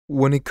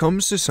When it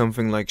comes to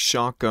something like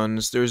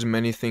shotguns, there's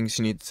many things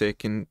you need to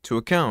take into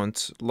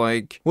account,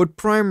 like what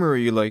primer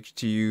you like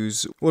to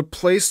use, what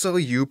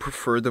playstyle you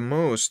prefer the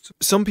most.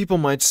 Some people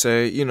might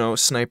say,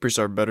 snipers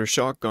are better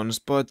shotguns,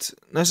 but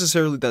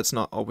necessarily that's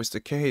not always the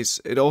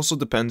case. It also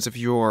depends if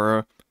you are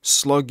a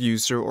slug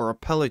user or a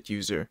pellet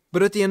user.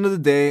 But at the end of the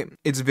day,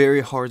 it's very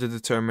hard to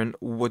determine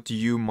what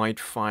you might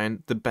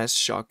find the best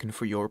shotgun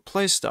for your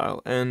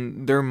playstyle,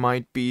 and there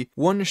might be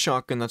one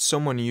shotgun that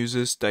someone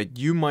uses that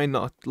you might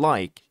not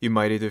like. You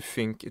might either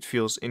think it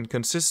feels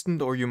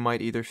inconsistent, or you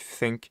might either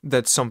think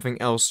that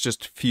something else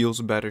just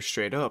feels better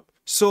straight up.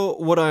 So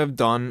what I've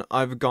done,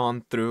 I've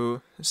gone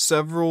through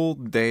several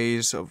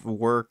days of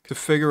work to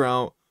figure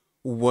out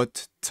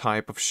what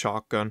type of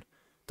shotgun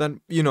that,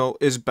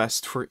 is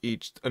best for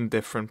each and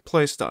different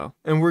playstyle.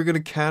 And we're gonna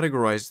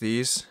categorize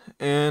these,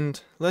 and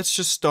let's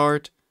just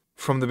start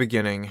from the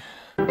beginning.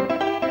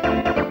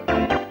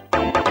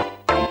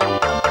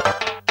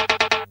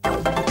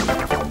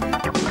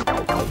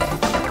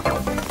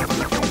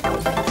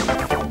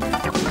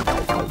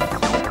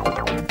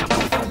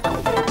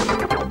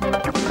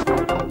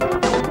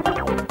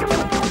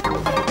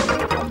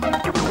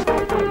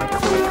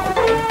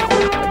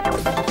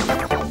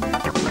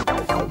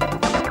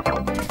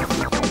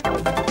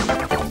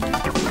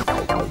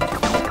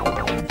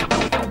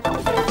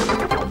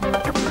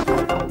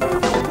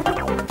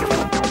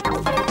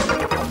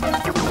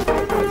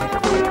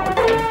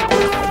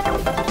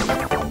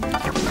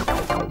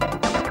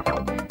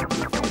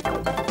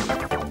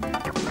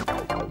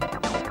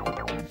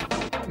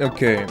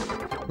 Okay,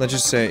 let's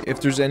just say, if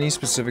there's any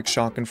specific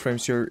shotgun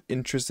frames you're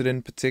interested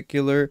in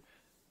particular,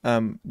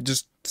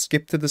 just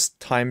skip to this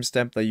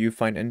timestamp that you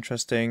find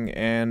interesting,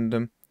 and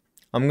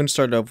I'm gonna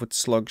start off with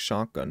slug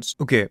shotguns.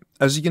 Okay,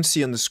 as you can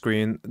see on the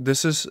screen,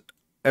 this is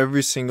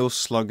every single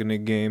slug in the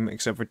game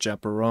except for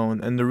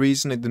Chaperone, and the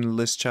reason I didn't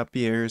list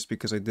Chapier is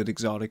because I did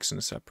exotics in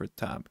a separate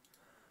tab.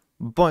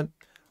 But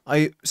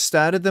I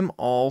statted them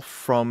all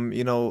from,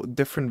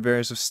 different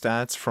various of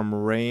stats, from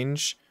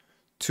range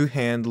to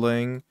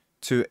handling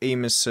to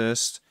aim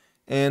assist,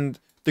 and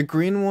the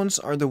green ones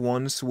are the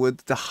ones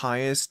with the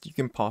highest you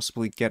can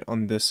possibly get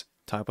on this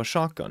type of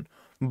shotgun.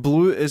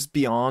 Blue is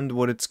beyond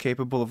what it's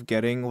capable of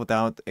getting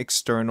without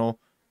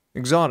external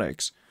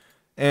exotics,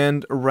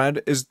 and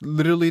red is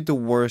literally the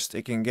worst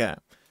it can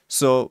get.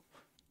 So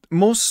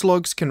most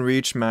slugs can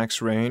reach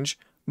max range,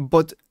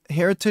 but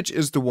Heritage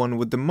is the one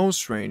with the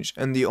most range,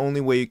 and the only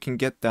way you can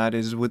get that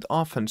is with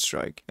Offense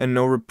Strike. And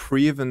No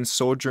Reprieve and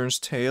Sojourn's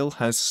Tale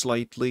has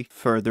slightly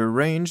further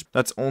range,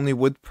 that's only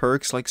with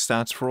perks like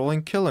Stats for All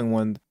and Killing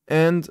Wind.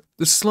 And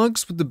the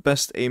slugs with the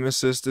best aim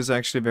assist is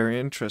actually very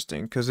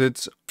interesting, because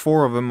it's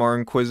 4 of them are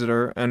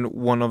Inquisitor and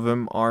 1 of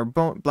them are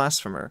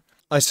Blasphemer.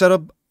 I set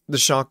up the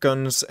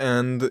shotguns,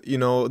 and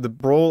the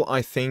role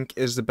I think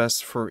is the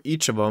best for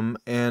each of them,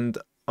 and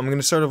I'm going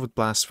to start off with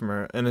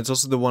Blasphemer, and it's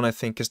also the one I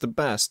think is the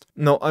best.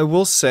 Now, I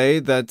will say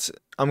that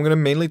I'm going to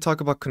mainly talk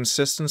about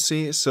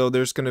consistency, so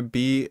there's going to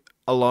be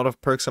a lot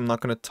of perks I'm not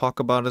going to talk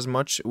about as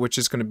much, which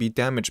is going to be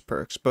damage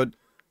perks. But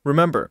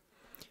remember,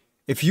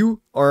 if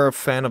you are a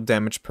fan of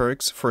damage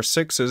perks, for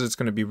 6s it's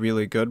going to be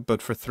really good,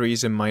 but for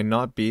 3s it might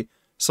not be.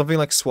 Something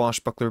like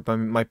Swashbuckler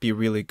might be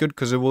really good,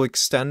 because it will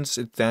extend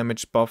its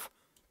damage buff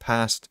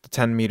past the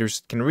 10 meters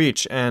it can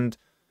reach, and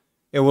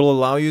it will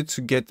allow you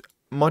to get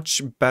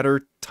much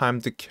better time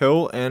to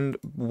kill and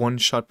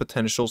one-shot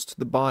potentials to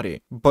the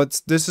body.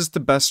 But this is the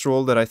best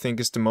role that I think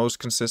is the most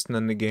consistent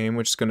in the game,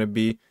 which is going to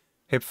be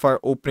Hipfire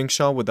Opening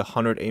Shot with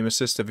 100 aim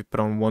assist if you put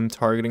on 1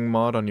 targeting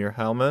mod on your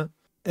helmet.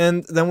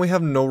 And then we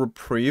have No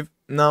Reprieve.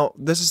 Now,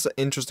 this is an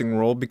interesting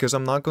role because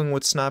I'm not going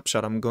with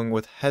Snapshot, I'm going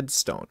with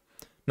Headstone.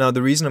 Now,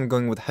 the reason I'm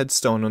going with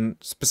Headstone and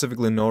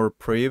specifically No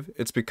Reprieve,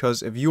 it's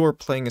because if you are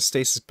playing a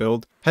stasis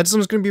build, Headstone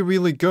is going to be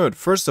really good.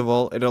 First of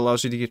all, it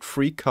allows you to get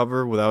free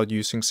cover without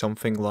using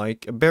something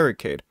like a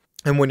barricade.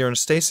 And when you're in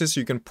stasis,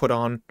 you can put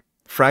on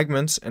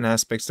fragments and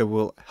aspects that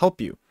will help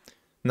you.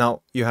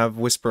 Now, you have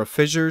Whisper of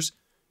Fissures,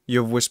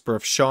 you have Whisper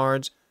of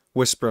Shards,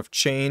 Whisper of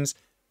Chains,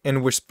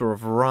 and Whisper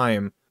of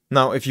Rime.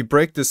 Now, if you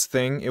break this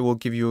thing, it will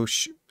give you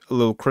a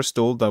little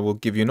crystal that will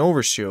give you an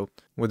overshield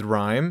with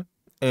Rime,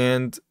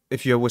 and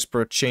if you have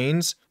Whisper of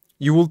Chains,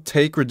 you will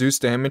take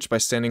reduced damage by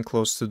standing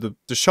close to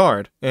the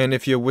shard. And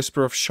if you have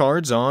Whisper of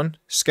Shards on,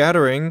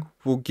 Scattering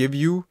will give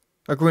you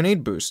a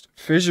grenade boost.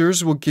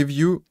 Fissures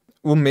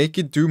will make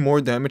it do more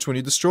damage when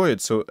you destroy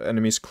it, so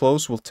enemies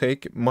close will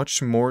take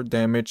much more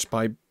damage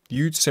by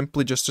you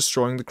simply just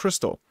destroying the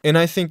crystal. And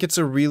I think it's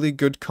a really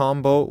good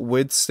combo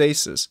with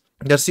Stasis.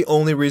 That's the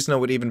only reason I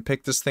would even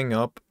pick this thing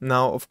up.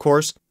 Now, of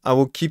course, I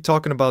will keep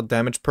talking about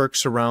damage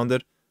perks around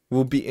it.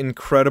 Will be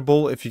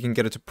incredible if you can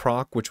get it to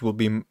proc, which will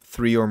be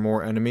 3 or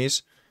more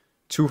enemies.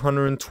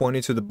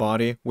 220 to the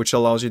body, which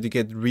allows you to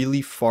get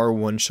really far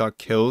one-shot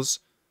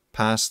kills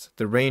past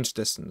the range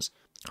distance.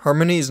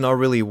 Harmony is not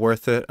really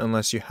worth it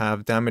unless you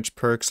have damage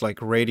perks like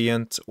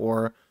Radiant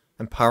or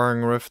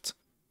Empowering Rift.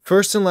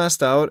 First and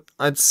Last Out,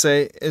 I'd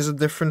say, is a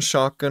different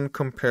shotgun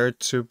compared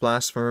to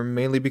Blasphemer,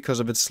 mainly because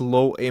of its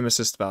low aim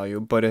assist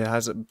value, but it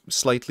has a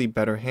slightly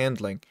better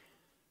handling.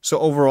 So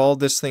overall,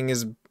 this thing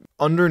is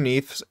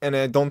underneath, and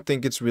I don't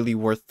think it's really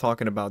worth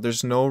talking about.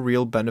 There's no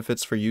real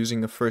benefits for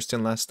using a First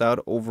and Last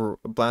Out over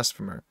a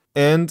Blasphemer.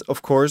 And,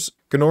 of course,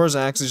 Gnora's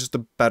Axe is just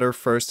a better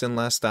First and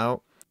Last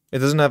Out. It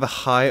doesn't have a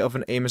high of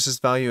an aim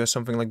assist value as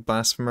something like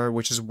Blasphemer,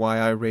 which is why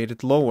I rate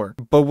it lower.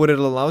 But what it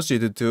allows you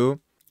to do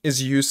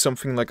is use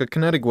something like a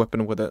kinetic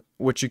weapon with it,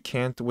 which you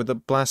can't with a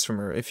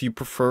Blasphemer. If you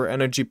prefer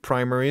energy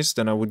primaries,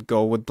 then I would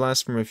go with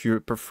Blasphemer. If you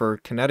prefer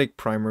kinetic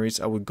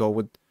primaries, I would go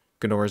with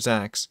Gnora's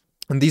Axe.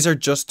 And these are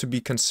just to be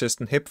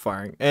consistent hip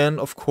firing. And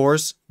of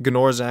course,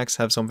 Gnora's Axe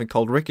have something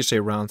called ricochet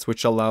rounds,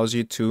 which allows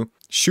you to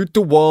shoot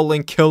the wall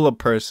and kill a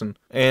person.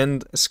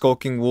 And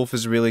Skulking Wolf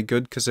is really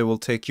good because it will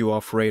take you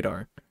off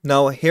radar.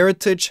 Now,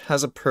 Heritage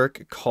has a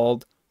perk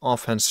called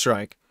Offhand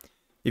Strike.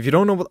 If you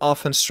don't know what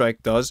Offhand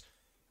Strike does,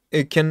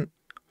 it can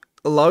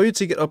allow you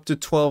to get up to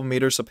 12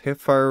 meters of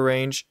hipfire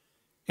range,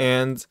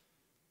 and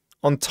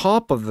on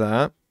top of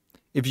that,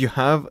 if you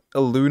have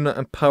a Luna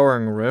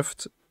Empowering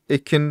Rift,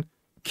 it can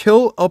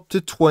kill up to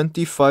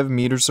 25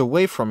 meters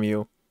away from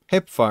you,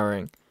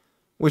 hipfiring,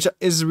 which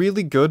is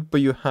really good,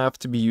 but you have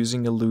to be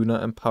using a Luna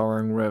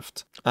Empowering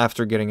Rift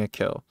after getting a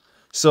kill.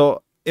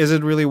 So, is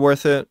it really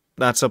worth it?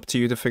 That's up to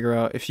you to figure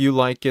out. If you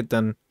like it,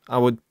 then I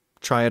would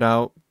try it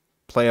out,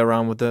 play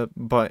around with it,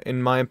 but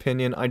in my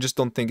opinion, I just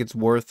don't think it's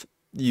worth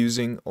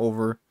using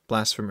over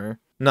Blasphemer.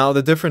 Now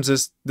the difference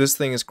is this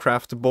thing is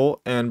craftable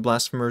and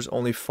Blasphemer is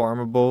only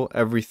farmable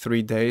every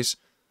 3 days.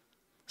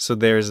 So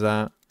there's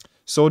that.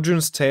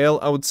 Sojourn's Tale,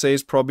 I would say,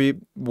 is probably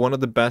one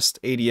of the best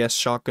ADS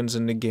shotguns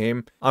in the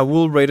game. I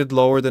will rate it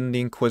lower than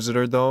the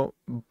Inquisitor though,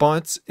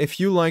 but if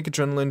you like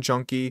Adrenaline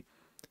Junkie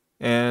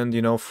and,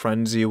 you know,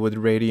 Frenzy with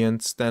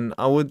Radiant, then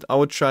I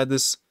would try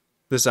this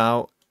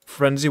out.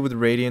 Frenzy with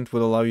Radiant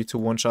would allow you to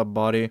one-shot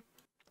body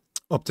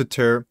up to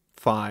tier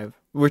 5.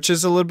 Which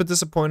is a little bit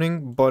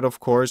disappointing, but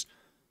of course,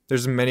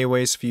 there's many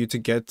ways for you to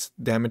get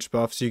damage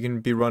buffs. You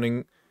can be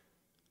running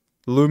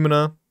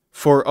Lumina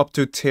for up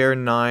to tier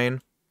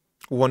 9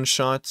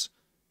 one-shots,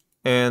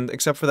 and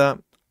except for that,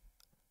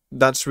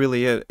 that's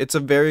really it. It's a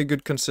very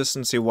good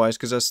consistency-wise,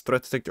 because it has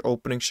Threat Detector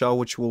Opening Shot,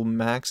 which will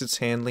max its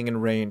handling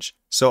and range.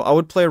 So I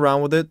would play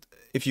around with it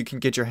if you can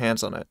get your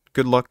hands on it.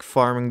 Good luck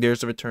farming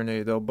Dares of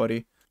Eternity though,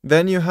 buddy.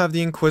 Then you have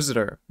the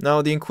Inquisitor.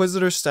 Now, the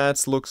Inquisitor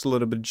stats looks a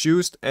little bit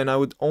juiced, and I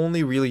would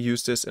only really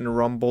use this in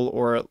Rumble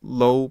or a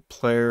low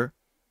player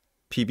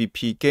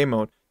PvP game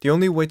mode. The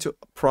only way to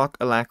proc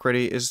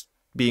Alacrity is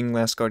being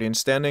Last Guardian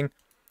Standing,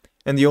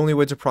 and the only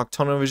way to proc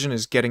Tunnel Vision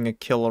is getting a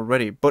kill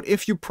already. But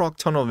if you proc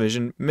Tunnel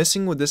Vision,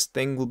 missing with this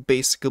thing will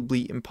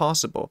basically be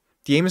impossible.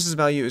 The aim assist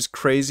value is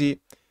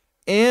crazy,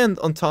 and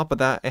on top of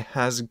that, it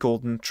has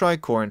Golden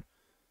Tricorn,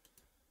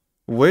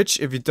 which,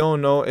 if you don't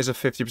know, is a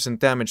 50%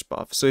 damage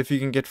buff. So if you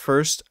can get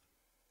first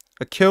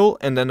a kill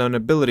and then an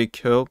ability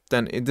kill,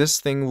 then this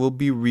thing will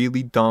be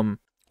really dumb.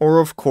 Or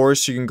of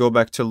course, you can go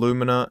back to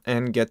Lumina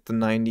and get the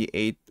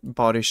 98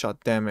 body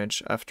shot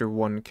damage after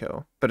 1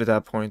 kill. But at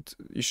that point,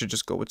 you should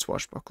just go with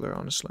Swashbuckler,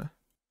 honestly.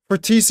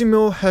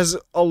 Fortissimo has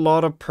a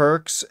lot of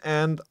perks,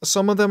 and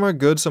some of them are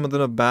good, some of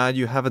them are bad.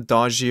 You have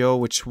Adagio,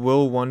 which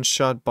will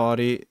one-shot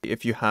body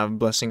if you have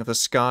Blessing of the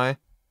Sky,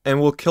 and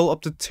will kill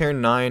up to tier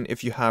 9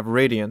 if you have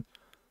Radiant.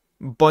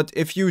 But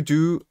if you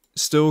do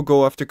still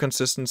go after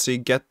consistency,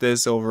 get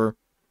this over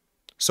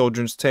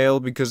Sojourn's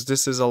Tale, because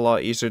this is a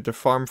lot easier to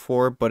farm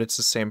for, but it's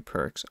the same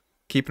perks.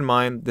 Keep in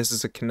mind, this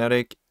is a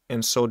kinetic,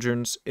 and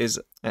Sojourn's is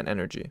an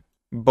energy.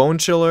 Bone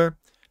Chiller,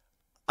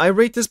 I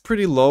rate this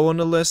pretty low on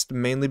the list,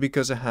 mainly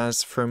because it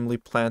has Firmly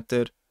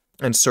Planted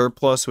and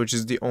Surplus, which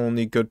is the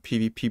only good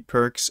PvP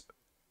perks.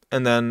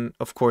 And then,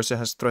 of course, it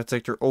has Threat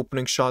Detector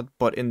Opening Shot,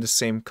 but in the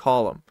same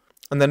column.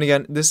 And then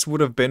again, this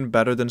would have been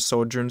better than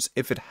Sojourn's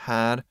if it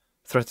had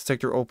Threat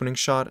Detector Opening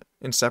Shot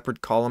in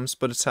separate columns,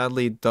 but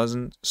sadly it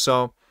doesn't.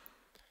 So,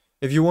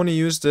 if you want to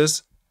use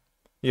this,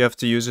 you have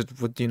to use it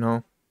with, you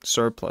know,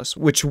 Surplus,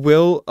 which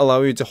will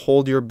allow you to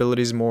hold your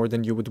abilities more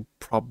than you would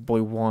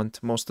probably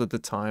want most of the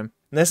time.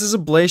 Nessus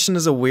Ablation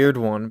is a weird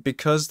one,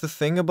 because the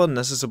thing about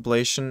Nessus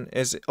Ablation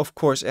is, of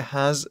course, it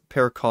has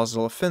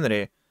Paracausal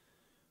Affinity,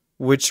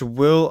 which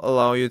will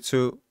allow you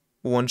to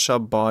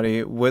one-shot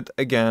body with,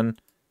 again,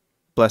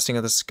 Blessing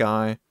of the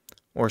Sky,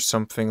 or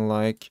something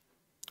like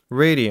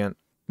Radiant.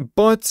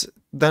 But,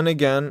 then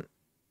again,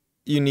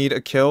 you need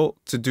a kill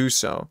to do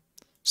so.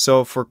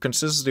 So, for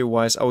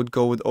consistency-wise, I would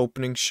go with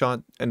Opening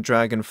Shot and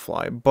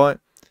Dragonfly.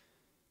 But,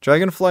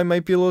 Dragonfly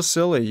might be a little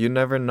silly, you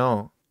never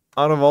know.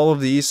 Out of all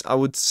of these, I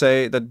would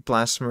say that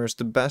Blasphemer is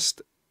the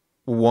best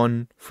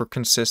one for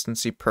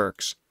consistency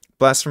perks.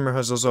 Blasphemer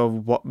has also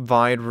a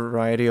wide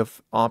variety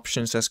of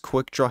options as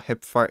Quick Draw,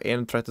 Hipfire,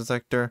 and Threat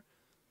Detector.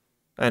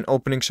 And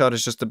Opening Shot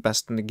is just the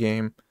best in the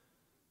game.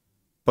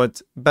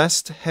 But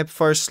best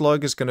Hipfire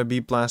Slug is going to be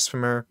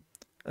Blasphemer,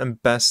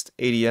 and best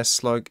ADS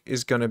Slug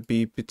is going to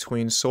be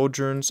between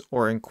Sojourns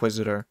or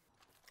Inquisitor.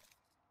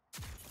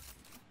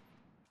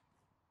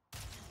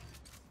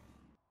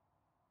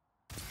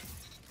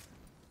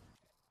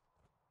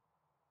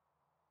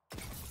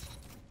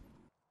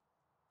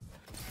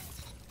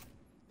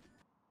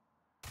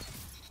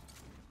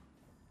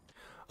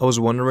 I was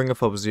wondering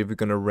if I was even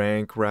gonna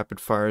rank rapid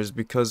fires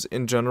because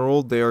in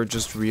general they are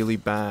just really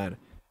bad.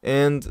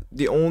 And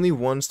the only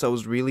ones that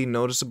was really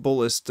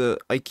noticeable is the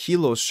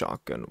Aikilo's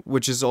shotgun,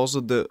 which is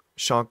also the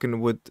shotgun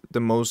with the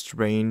most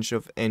range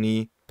of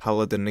any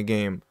pellet in the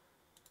game.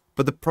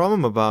 But the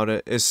problem about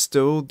it is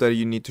still that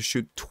you need to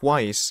shoot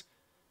twice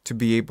to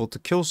be able to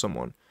kill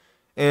someone.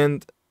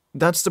 And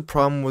that's the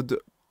problem with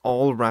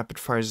all rapid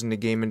fires in the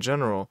game in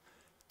general.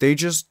 They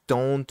just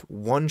don't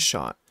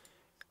one-shot.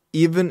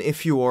 Even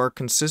if you are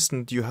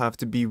consistent, you have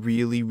to be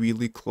really,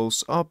 really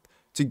close up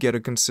to get a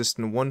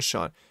consistent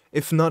one-shot.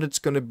 If not, it's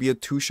going to be a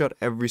two-shot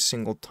every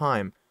single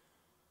time.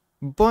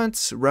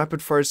 But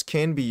rapid fires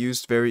can be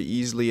used very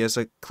easily as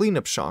a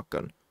cleanup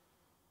shotgun.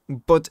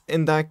 But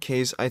in that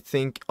case, I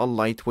think a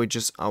lightweight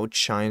just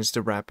outshines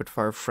the rapid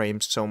fire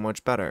frame so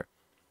much better.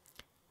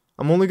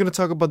 I'm only going to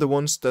talk about the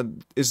ones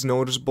that is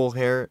noticeable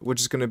here, which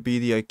is going to be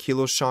the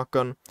Aikilo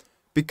shotgun,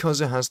 because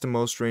it has the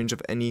most range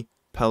of any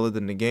pellet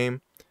in the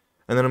game.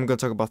 And then I'm going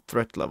to talk about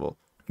threat level,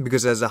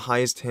 because it has the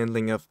highest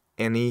handling of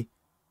any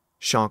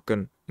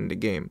shotgun in the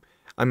game.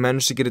 I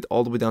managed to get it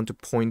all the way down to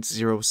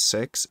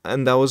 0.06,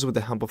 and that was with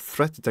the help of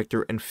threat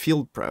detector and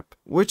field prep,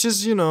 which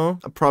is, you know,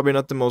 probably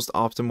not the most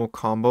optimal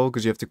combo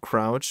because you have to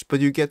crouch, but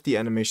you get the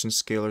animation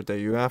scaler that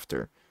you're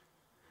after.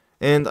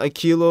 And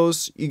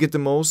Aikilos, you get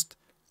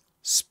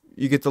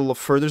the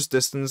furthest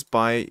distance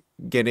by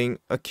getting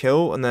a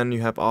kill, and then you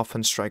have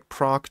offense strike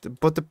procced.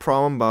 But the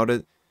problem about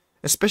it,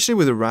 especially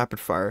with a rapid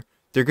fire,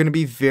 they're going to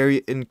be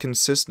very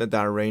inconsistent at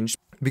that range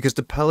because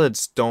the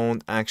pellets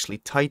don't actually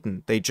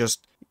tighten. They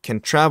just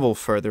can travel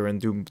further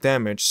and do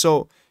damage.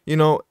 So, you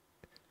know,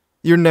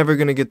 you're never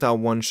going to get that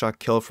one-shot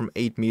kill from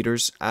 8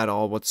 meters at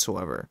all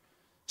whatsoever.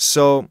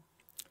 So,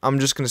 I'm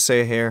just going to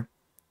say here,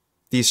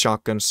 these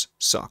shotguns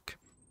suck.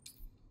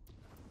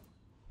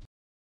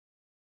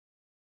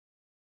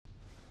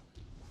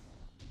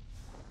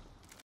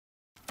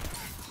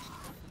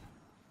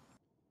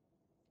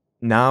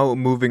 Now,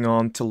 moving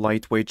on to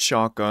lightweight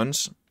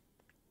shotguns.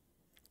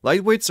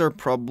 Lightweights are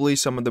probably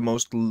some of the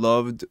most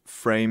loved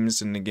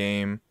frames in the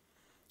game.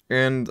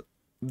 And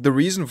the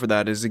reason for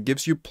that is it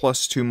gives you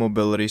 +2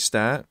 mobility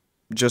stat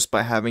just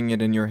by having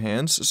it in your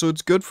hands, so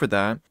it's good for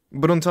that.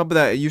 But on top of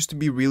that, it used to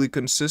be really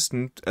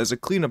consistent as a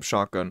cleanup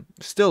shotgun.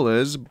 Still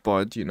is,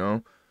 but, you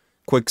know,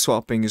 quick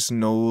swapping is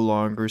no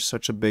longer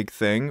such a big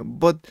thing.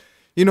 But,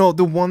 you know,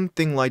 the one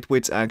thing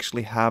lightweights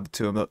actually have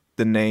to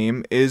the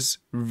name is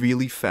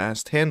really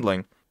fast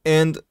handling.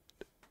 And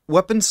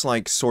weapons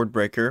like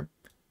Swordbreaker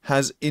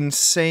has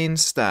insane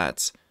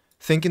stats.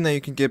 Thinking that you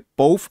can get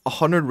both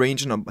 100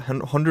 range and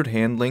 100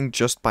 handling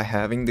just by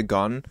having the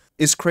gun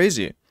is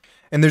crazy.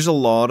 And there's a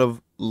lot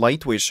of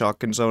lightweight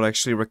shotguns I would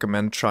actually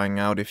recommend trying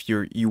out if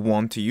you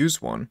want to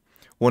use one.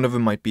 One of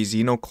them might be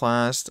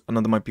Xenoclast,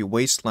 another might be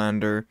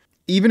Wastelander.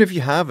 Even if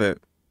you have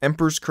it,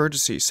 Emperor's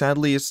Courtesy.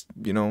 Sadly, it's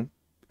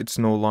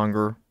no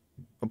longer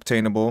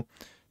obtainable.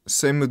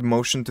 Same with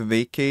Motion to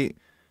Vacate.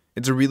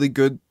 It's a really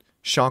good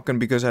shotgun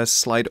because it has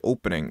slight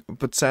opening,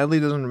 but sadly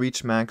doesn't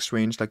reach max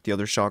range like the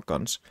other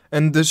shotguns.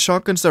 And the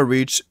shotguns that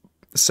reach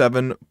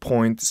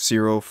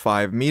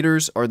 7.05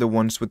 meters are the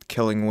ones with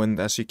Killing Wind,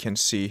 as you can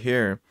see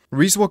here.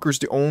 Reeswalker is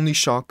the only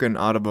shotgun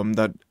out of them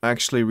that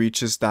actually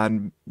reaches that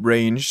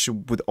range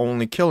with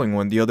only Killing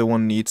Wind. The other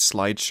one needs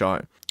Slide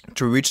Shot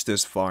to reach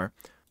this far.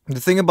 The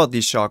thing about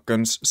these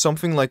shotguns,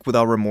 something like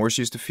Without Remorse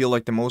used to feel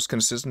like the most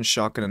consistent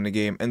shotgun in the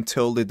game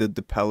until they did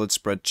the pellet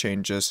spread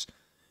changes,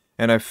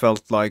 and I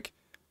felt like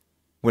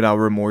Without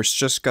Remorse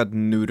just got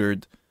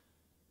neutered.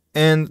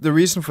 And the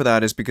reason for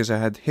that is because I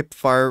had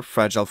Hipfire,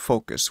 Fragile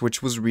Focus,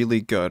 which was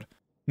really good.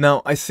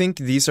 Now, I think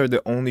these are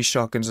the only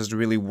shotguns that's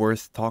really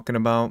worth talking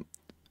about.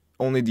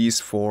 Only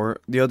these 4.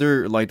 The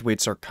other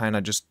lightweights are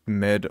kinda just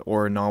mid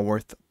or not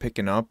worth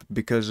picking up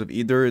because of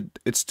either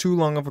it's too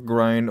long of a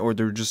grind or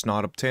they're just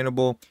not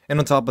obtainable. And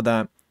on top of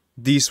that,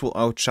 these will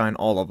outshine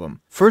all of them.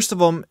 First of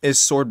them is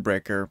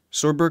Swordbreaker.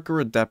 Swordbreaker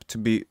Adept to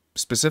be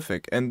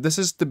specific, and this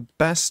is the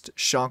best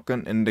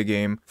shotgun in the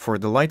game for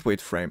the lightweight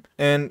frame.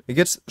 And it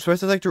gets threat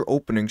detector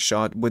opening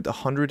shot with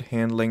 100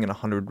 handling and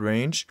 100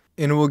 range,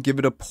 and it will give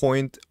it a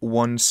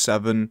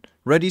 0.17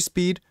 ready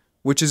speed,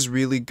 which is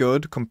really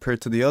good compared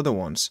to the other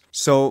ones.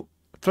 So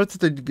threat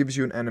detector gives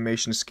you an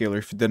animation scaler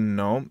if you didn't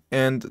know,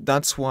 and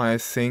that's why I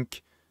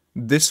think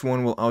this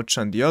one will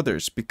outshine the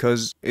others,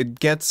 because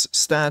it gets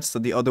stats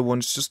that the other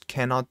ones just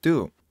cannot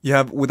do. You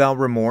have Without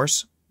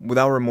Remorse.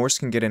 Without Remorse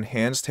can get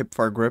enhanced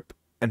hipfire grip,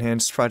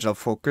 enhanced fragile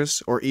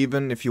focus, or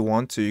even if you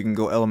want to, you can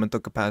go elemental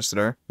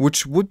capacitor,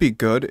 which would be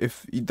good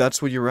if that's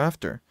what you're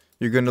after.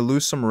 You're going to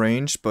lose some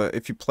range, but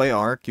if you play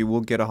arc, you will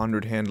get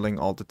 100 handling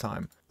all the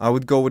time. I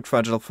would go with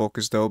fragile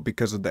focus though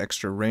because of the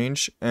extra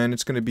range, and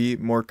it's going to be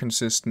more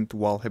consistent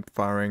while hip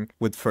firing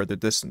with further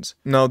distance.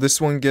 Now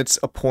this one gets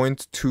a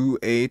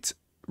 0.28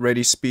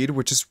 ready speed,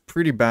 which is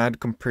pretty bad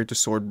compared to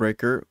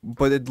Swordbreaker,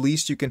 but at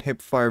least you can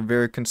hip fire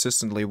very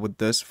consistently with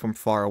this from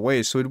far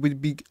away, so it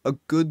would be a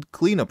good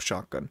cleanup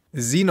shotgun.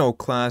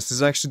 Xenoclast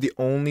is actually the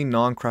only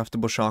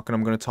non-craftable shotgun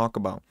I'm going to talk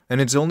about,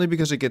 and it's only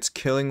because it gets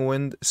Killing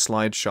Wind,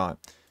 Slide Shot.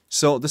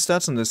 So the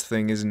stats on this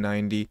thing is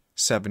 90,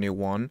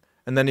 71,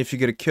 and then if you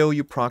get a kill,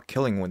 you proc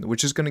Killing Wind,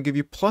 which is going to give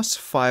you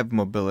 +5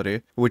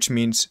 mobility, which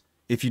means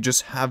if you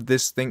just have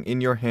this thing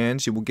in your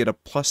hands, you will get a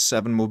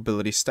 +7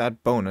 mobility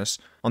stat bonus.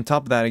 On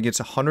top of that, it gets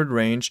 100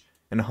 range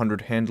and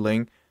 100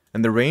 handling,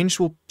 and the range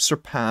will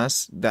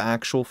surpass the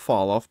actual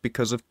fall off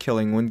because of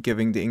Killing Wind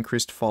giving the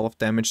increased fall off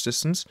damage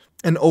distance.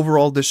 And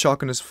overall, this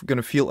shotgun is going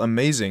to feel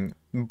amazing,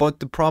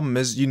 but the problem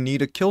is you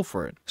need a kill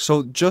for it.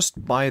 So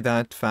just by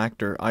that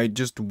factor, I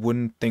just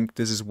wouldn't think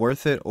this is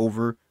worth it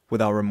over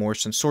Without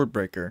Remorse and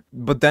Swordbreaker.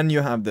 But then you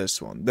have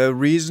this one. The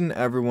reason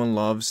everyone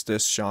loves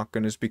this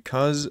shotgun is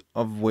because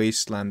of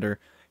Wastelander,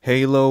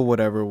 Halo,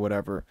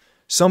 whatever.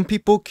 Some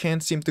people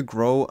can't seem to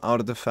grow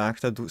out of the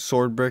fact that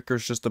Swordbreaker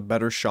is just a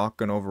better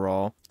shotgun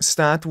overall.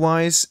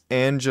 Stat-wise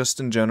and just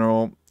in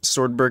general,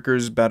 Swordbreaker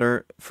is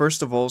better.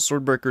 First of all,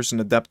 Swordbreaker is an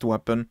adept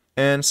weapon.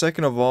 And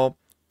second of all,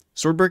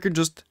 Swordbreaker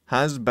just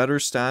has better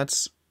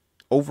stats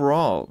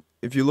overall.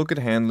 If you look at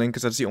handling,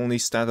 because that's the only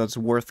stat that's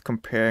worth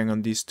comparing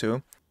on these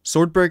two,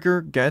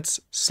 Swordbreaker gets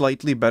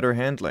slightly better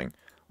handling.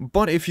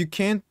 But if you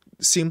can't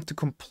seem to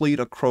complete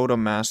a Crota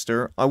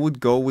Master, I would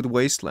go with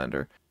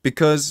Wastelander.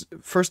 Because,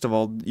 first of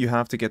all, you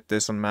have to get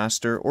this on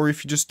Master, or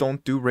if you just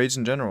don't do raids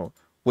in general.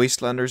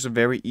 Wastelander is a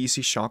very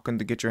easy shotgun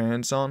to get your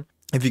hands on,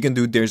 if you can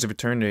do Days of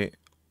Eternity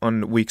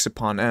on weeks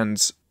upon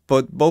ends.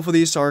 But both of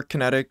these are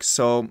kinetic,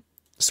 so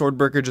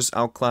Swordbreaker just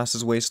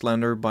outclasses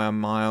Wastelander by a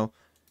mile,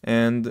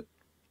 and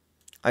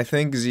I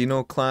think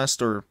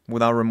Xenoclast or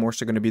Without Remorse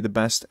are going to be the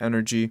best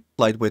energy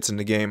lightweights in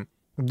the game.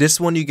 This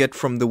one you get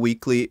from the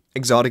weekly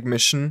exotic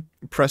mission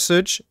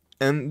Presage,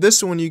 and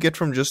this one you get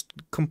from just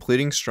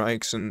completing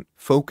strikes and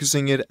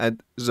focusing it at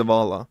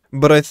Zavala.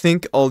 But I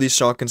think all these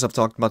shotguns I've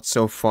talked about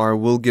so far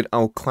will get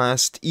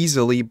outclassed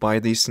easily by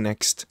these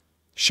next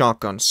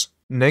shotguns.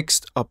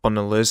 Next up on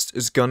the list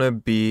is gonna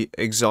be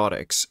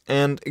exotics.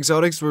 And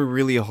exotics were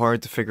really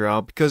hard to figure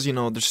out because, their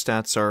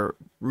stats are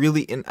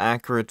really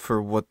inaccurate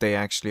for what they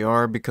actually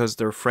are because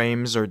their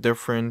frames are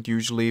different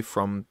usually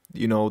from,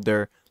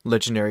 their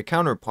legendary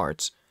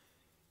counterparts.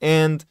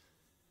 And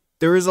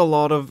there is a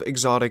lot of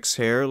exotics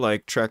here,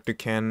 like Tractor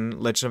Cannon,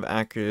 Legend of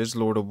Acres,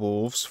 Lord of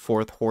Wolves,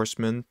 Fourth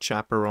Horseman,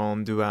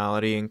 Chaperone,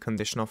 Duality, and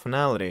Conditional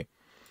Finality.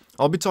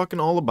 I'll be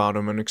talking all about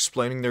them and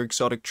explaining their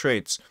exotic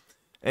traits,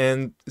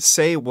 and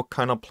say what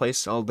kind of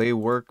playstyle they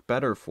work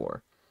better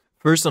for.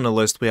 First on the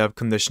list we have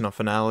Conditional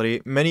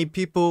Finality. Many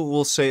people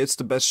will say it's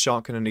the best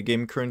shotgun in the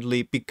game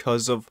currently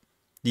because of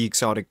the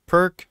exotic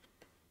perk,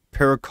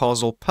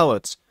 Paracausal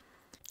Pellets.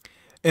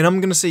 And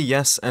I'm gonna say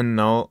yes and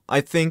no.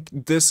 I think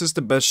this is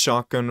the best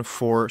shotgun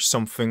for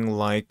something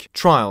like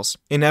Trials.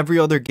 In every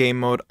other game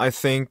mode, I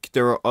think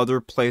there are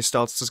other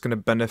playstyles that's gonna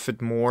benefit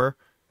more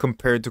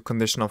compared to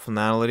Conditional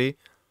Finality.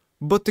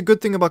 But the good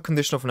thing about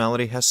Conditional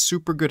Finality has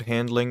super good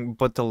handling,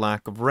 but the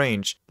lack of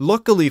range.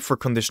 Luckily for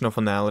Conditional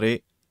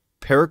Finality,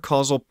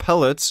 Paracausal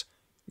Pellets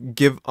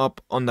give up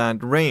on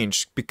that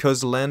range,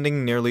 because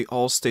landing nearly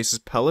all stasis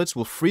pellets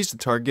will freeze the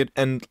target,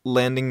 and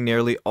landing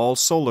nearly all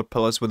solar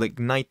pellets will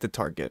ignite the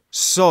target.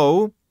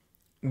 So,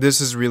 this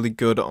is really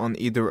good on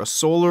either a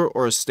solar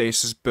or a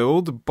stasis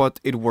build, but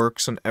it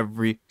works on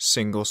every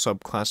single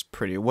subclass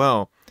pretty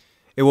well.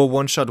 It will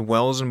one-shot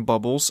wells and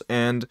bubbles,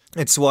 and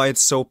it's why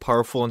it's so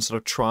powerful instead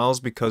of Trials,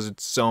 because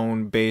it's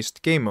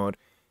zone-based game mode.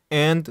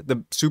 And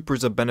the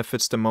supers that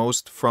benefits the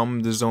most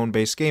from the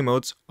zone-based game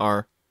modes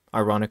are,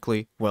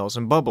 ironically, wells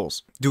and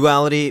bubbles.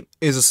 Duality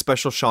is a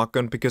special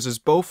shotgun because it's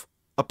both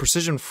a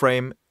precision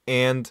frame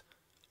and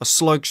a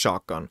slug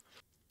shotgun.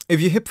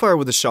 If you hipfire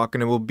with a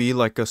shotgun, it will be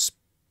like a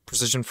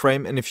precision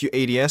frame, and if you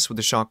ADS with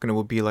a shotgun, it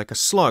will be like a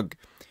slug.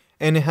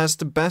 And it has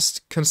the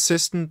best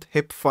consistent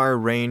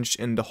hipfire range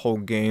in the whole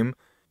game,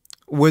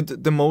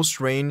 with the most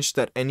range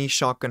that any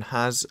shotgun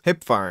has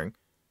hipfiring,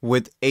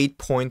 with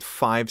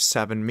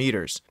 8.57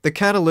 meters. The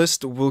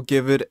Catalyst will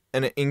give it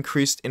an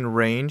increase in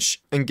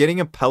range, and getting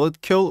a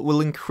pellet kill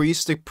will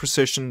increase the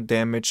precision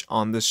damage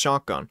on this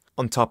shotgun,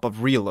 on top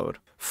of reload.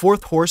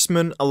 Fourth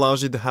Horseman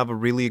allows you to have a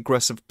really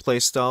aggressive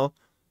playstyle,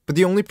 but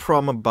the only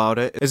problem about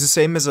it is the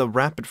same as a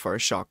rapid fire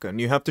shotgun.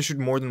 You have to shoot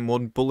more than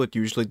one bullet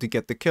usually to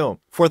get the kill.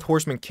 Fourth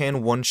Horseman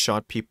can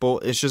one-shot people,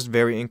 it's just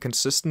very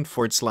inconsistent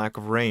for its lack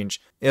of range.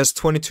 It has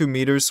 22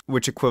 meters,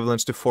 which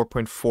equivalents to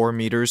 4.4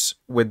 meters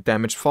with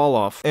damage fall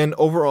off. And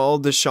overall,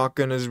 this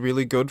shotgun is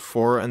really good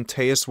for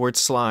Antaeus where it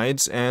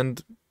slides,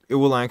 and it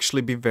will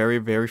actually be very,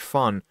 very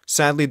fun.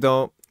 Sadly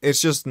though,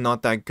 it's just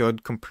not that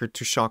good compared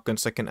to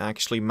shotguns that can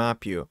actually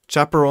map you.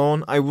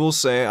 Chaperone, I will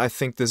say, I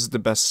think this is the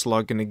best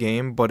slug in the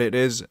game, but it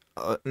is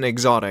an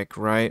exotic,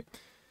 right?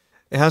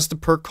 It has the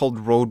perk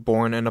called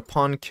Roadborne, and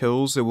upon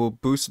kills, it will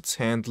boost its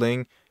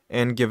handling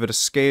and give it a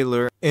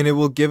scalar, and it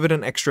will give it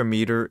an extra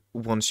meter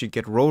once you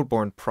get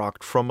Roadborne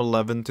procced from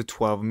 11 to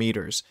 12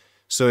 meters.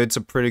 So it's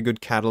a pretty good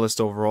catalyst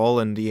overall,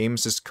 and the aim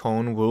assist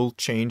cone will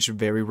change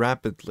very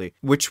rapidly,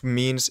 which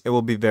means it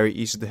will be very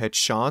easy to hit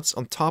shots.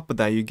 On top of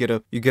that, you get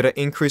an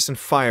increase in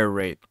fire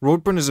rate.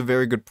 Roadburn is a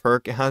very good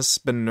perk. It has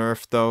been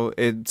nerfed though.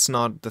 It's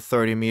not the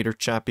 30 meter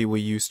chappy we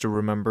used to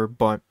remember,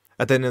 but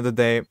At the end of the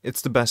day,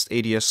 it's the best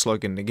ADS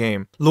slug in the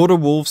game. Lord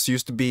of Wolves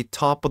used to be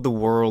top of the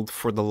world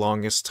for the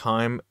longest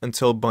time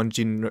until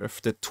Bungie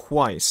nerfed it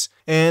twice.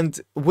 And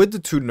with the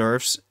two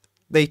nerfs,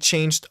 they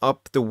changed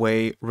up the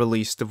way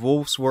Release the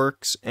Wolves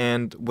works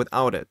and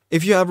without it.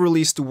 If you have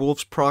Release the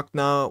Wolves proc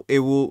now,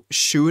 it will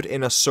shoot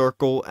in a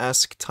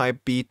circle-esque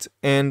type beat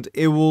and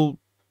it will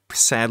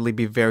sadly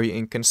be very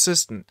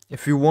inconsistent.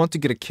 If you want to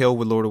get a kill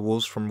with Lord of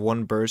Wolves from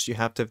one burst, you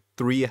have to have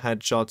 3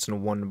 headshots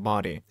in one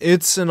body.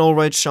 It's an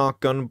alright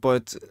shotgun,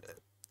 but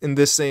in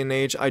this day and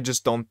age, I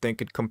just don't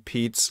think it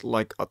competes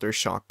like other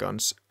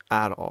shotguns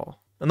at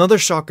all. Another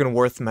shotgun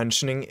worth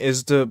mentioning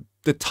is the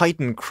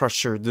Titan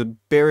Crusher, the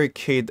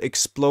Barricade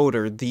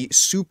Exploder, the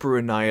Super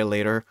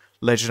Annihilator,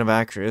 Legend of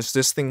Acris.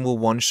 This thing will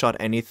one-shot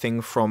anything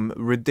from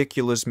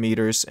ridiculous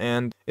meters,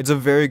 and it's a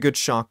very good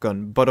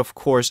shotgun, but of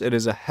course it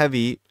is a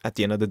heavy at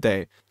the end of the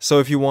day. So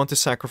if you want to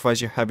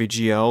sacrifice your heavy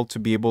GL to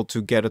be able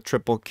to get a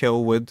triple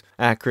kill with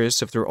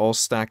Acris, if they're all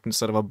stacked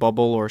instead of a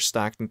bubble or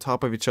stacked on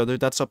top of each other,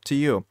 that's up to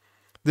you.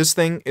 This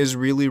thing is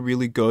really,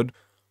 really good,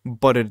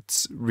 but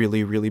it's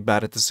really, really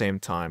bad at the same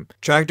time.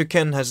 Tractor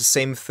Ken has the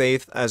same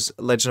faith as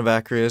Legend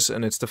of Acris,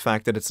 and it's the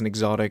fact that it's an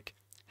exotic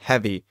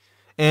heavy.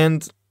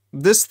 And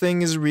this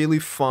thing is really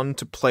fun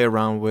to play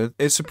around with.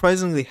 It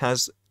surprisingly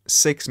has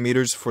 6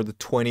 meters for the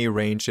 20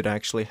 range it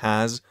actually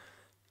has.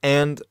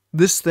 And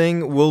this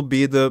thing will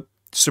be the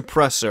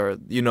suppressor,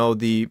 you know,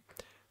 the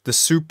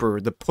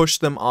push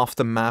them off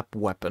the map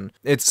weapon.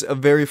 It's a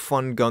very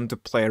fun gun to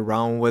play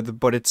around with,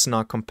 but it's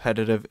not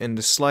competitive in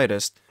the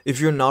slightest. If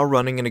you're now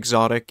running an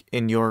exotic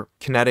in your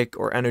kinetic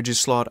or energy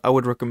slot, I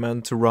would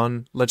recommend to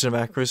run Legend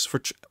of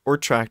Acris or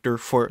Tractor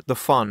for the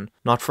fun.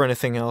 Not for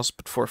anything else,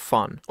 but for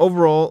fun.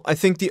 Overall, I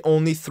think the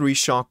only 3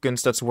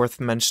 shotguns that's worth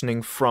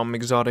mentioning from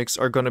exotics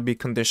are going to be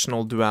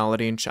Conditional,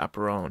 Duality, and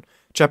Chaperone.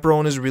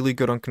 Chaperone is really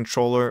good on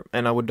controller,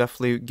 and I would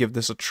definitely give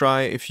this a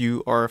try if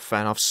you are a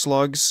fan of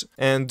slugs.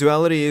 And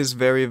Duality is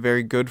very,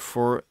 very good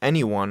for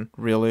anyone,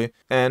 really,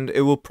 and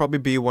it will probably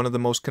be one of the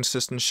most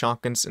consistent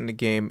shotguns in the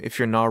game if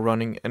you're not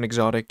running an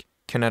exotic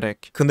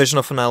kinetic.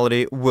 Conditional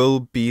Finality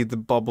will be the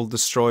bubble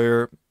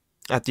destroyer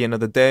at the end of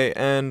the day,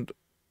 and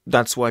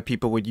that's why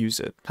people would use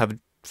it. Have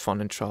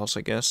fun in trials,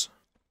 I guess.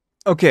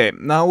 Okay,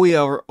 now we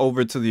are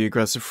over to the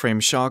aggressive frame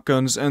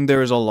shotguns, and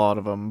there's a lot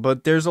of them,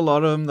 but there's a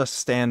lot of them that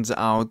stands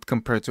out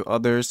compared to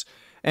others,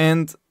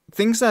 and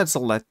things that's a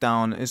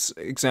letdown is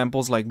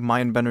examples like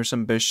Mindbender's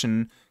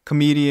Ambition,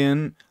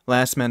 Comedian,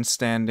 Last Man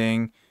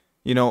Standing,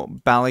 you know,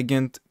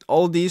 Balligant.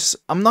 All these,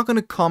 I'm not going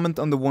to comment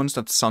on the ones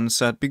that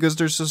sunset, because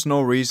there's just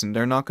no reason.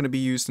 They're not going to be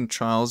used in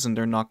trials, and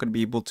they're not going to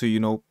be able to, you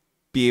know,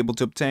 be able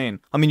to obtain.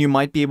 I mean, you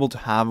might be able to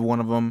have one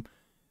of them,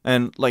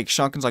 and like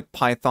shotguns like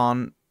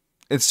Python,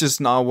 it's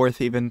just not worth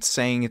even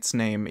saying its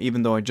name,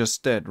 even though I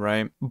just did,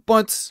 right?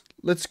 But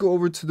let's go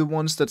over to the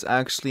ones that's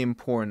actually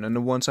important and the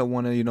ones I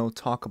want to, you know,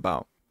 talk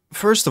about.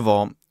 First of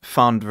all,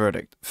 Found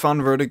Verdict.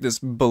 Found Verdict is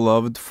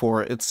beloved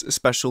for its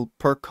special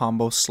perk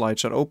combo Slide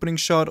Shot Opening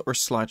Shot or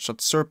Slide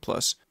Shot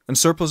Surplus. And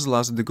Surplus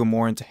allows it to go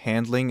more into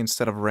handling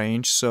instead of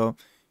range, so,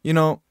 you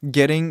know,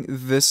 getting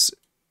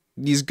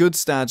these good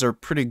stats are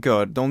pretty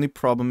good. The only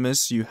problem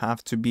is you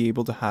have to be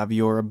able to have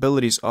your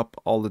abilities up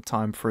all the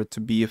time for it to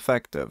be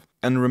effective.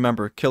 And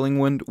remember, Killing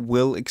Wind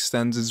will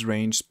extend its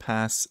range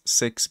past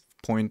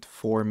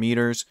 6.4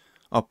 meters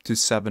up to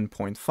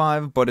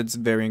 7.5, but it's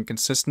very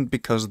inconsistent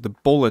because of the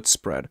bullet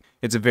spread.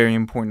 It's a very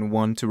important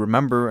one to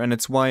remember, and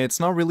it's why it's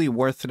not really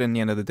worth it in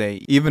the end of the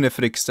day, even if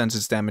it extends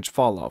its damage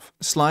fall off.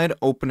 Slide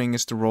Opening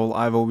is the role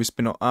I've always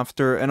been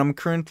after, and I'm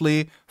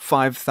currently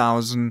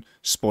 5,000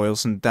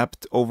 spoils in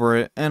depth over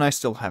it, and I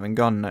still haven't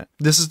gotten it.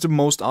 This is the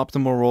most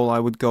optimal role I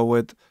would go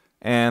with,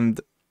 and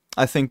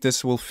I think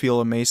this will feel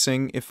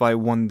amazing if I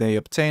one day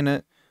obtain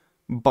it,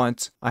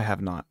 but I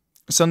have not.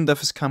 Sudden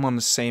Death is kind of on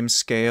the same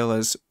scale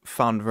as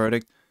Found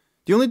Verdict.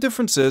 The only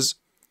difference is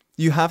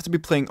you have to be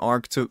playing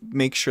Arc to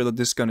make sure that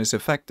this gun is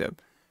effective.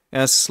 It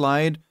has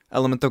Slide,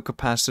 Elemental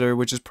Capacitor,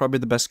 which is probably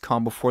the best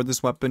combo for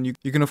this weapon.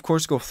 You can of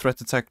course go Threat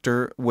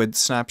Detector with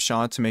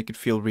Snapshot to make it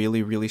feel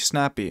really, really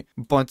snappy.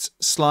 But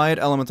Slide,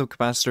 Elemental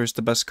Capacitor is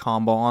the best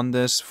combo on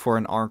this for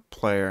an Arc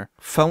player.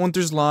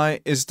 Felwinter's Lie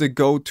is the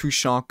go-to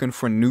shotgun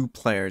for new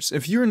players.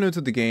 If you're new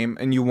to the game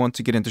and you want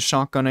to get into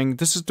shotgunning,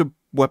 this is the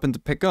weapon to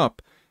pick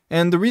up.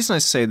 And the reason I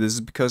say this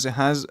is because it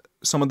has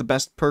some of the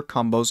best perk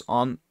combos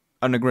on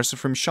an aggressive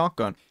frame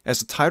shotgun. It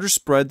has a tighter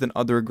spread than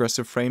other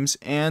aggressive frames,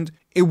 and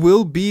it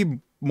will be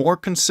more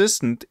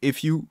consistent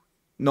if you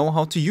know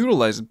how to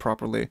utilize it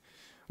properly.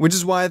 Which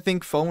is why I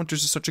think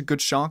Felwinter's is such a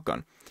good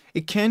shotgun.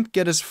 It can't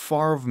get as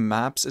far of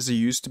maps as it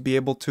used to be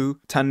able to.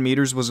 10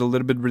 meters was a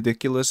little bit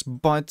ridiculous,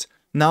 but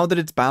now that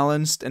it's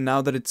balanced and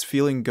now that it's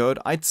feeling good,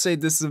 I'd say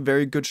this is a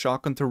very good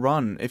shotgun to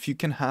run. If you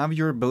can have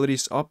your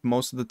abilities up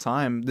most of the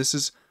time, this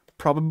is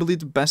probably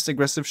the best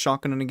aggressive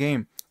shotgun in the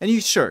game. And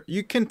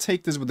you can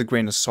take this with a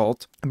grain of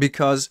salt,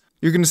 because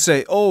you're gonna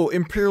say, oh,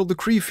 Imperial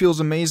Decree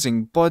feels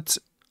amazing, but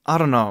I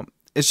don't know.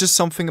 It's just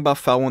something about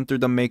Felwinter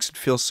that makes it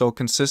feel so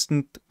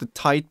consistent. The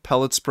tight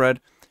pellet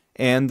spread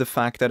and the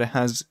fact that it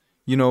has,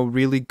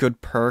 really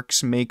good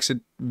perks makes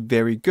it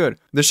very good.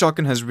 The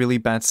shotgun has really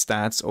bad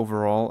stats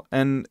overall,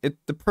 and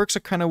the perks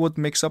are kind of what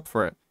makes up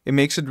for it. It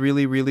makes it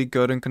really, really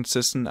good and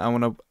consistent.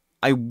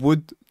 I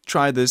would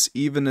try this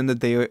even in the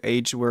day or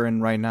age we're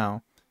in right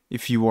now,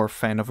 if you are a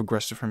fan of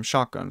aggressive frame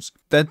shotguns.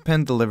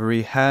 Deadpan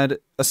Delivery had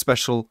a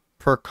special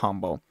perk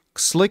combo.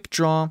 Slick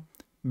Draw,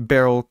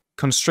 Barrel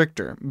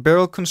Constrictor.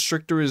 Barrel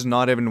Constrictor is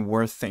not even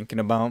worth thinking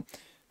about.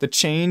 The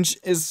change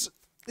is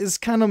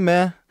kind of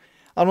meh.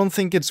 I don't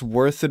think it's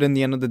worth it in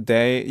the end of the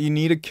day. You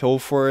need a kill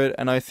for it,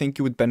 and I think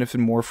you would benefit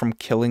more from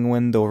Killing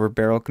Wind over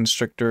Barrel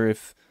Constrictor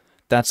if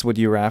that's what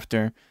you're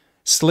after.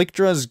 Slick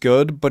Draw is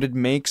good, but it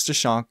makes the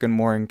shotgun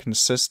more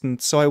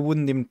inconsistent, so I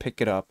wouldn't even pick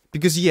it up.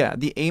 Because yeah,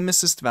 the aim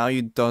assist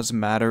value does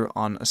matter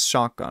on a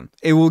shotgun.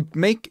 It will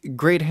make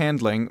great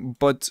handling,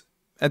 but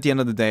at the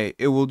end of the day,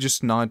 it will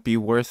just not be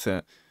worth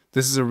it.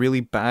 This is a really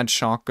bad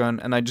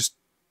shotgun, and I just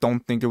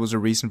don't think there was a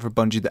reason for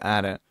Bungie to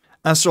add it.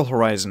 Astral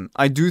Horizon.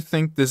 I do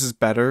think this is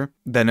better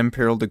than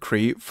Imperial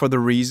Decree for the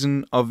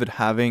reason of it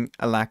having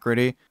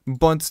alacrity,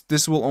 but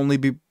this will only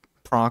be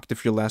procced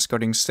if you're last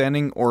guarding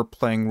standing or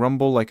playing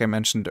Rumble like I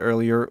mentioned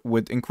earlier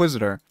with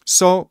Inquisitor.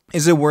 So,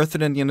 is it worth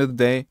it at the end of the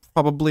day?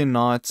 Probably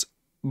not,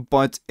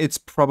 but it's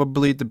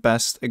probably the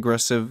best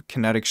aggressive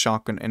kinetic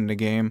shotgun in the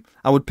game.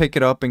 I would pick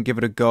it up and give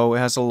it a go. It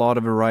has a lot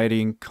of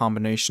variety and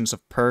combinations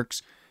of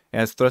perks. It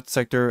has Threat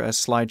Detector, as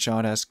Slide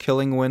Shot, as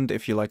Killing Wind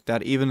if you like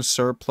that, even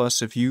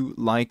Surplus if you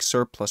like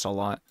Surplus a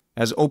lot.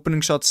 As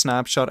Opening Shot,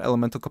 Snapshot,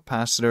 Elemental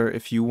Capacitor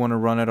if you want to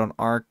run it on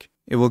Arc.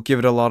 It will give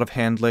it a lot of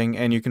handling,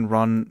 and you can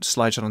run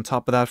Slide Shot on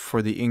top of that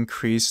for the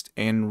increased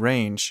in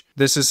range.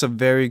 This is a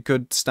very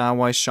good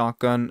stat-wise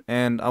shotgun,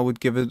 and I would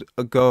give it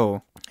a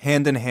go.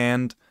 Hand in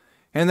hand,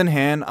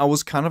 I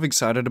was kind of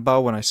excited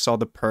about when I saw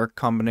the perk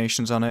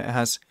combinations on it. It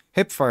has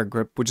Hipfire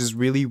Grip, which is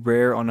really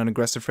rare on an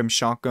aggressive frame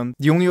shotgun.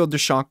 The only other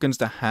shotguns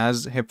that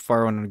has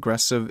Hipfire on an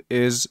aggressive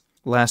is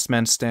Last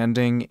Man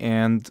Standing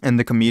and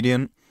the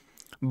Comedian.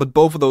 But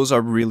both of those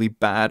are really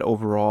bad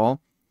overall.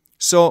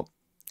 So,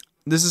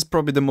 this is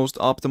probably the most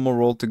optimal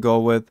role to go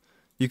with.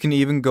 You can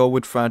even go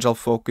with Fragile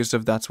Focus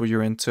if that's what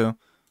you're into.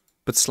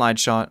 But Slide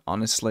Shot,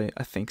 honestly,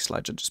 I think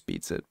Slide Shot just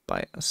beats it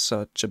by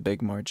such a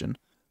big margin.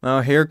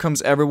 Now here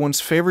comes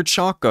everyone's favorite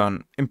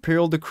shotgun,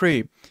 Imperial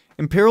Decree.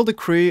 Imperial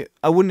Decree,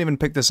 I wouldn't even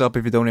pick this up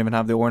if you don't even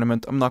have the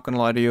ornament, I'm not gonna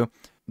lie to you.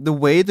 The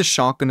way the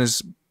shotgun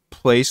is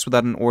placed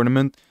without an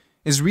ornament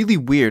is really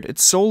weird.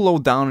 It's so low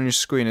down on your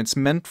screen. It's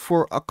meant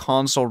for a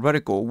console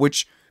reticle,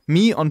 which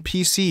me on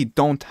PC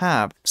don't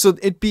have. So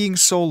it being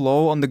so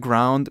low on the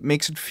ground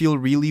makes it feel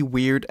really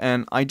weird,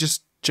 and I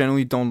just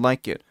generally don't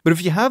like it. But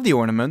if you have the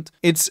ornament,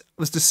 it's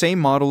the same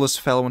model as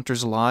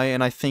Fellwinter's Lie,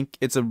 and I think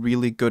it's a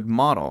really good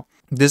model.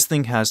 This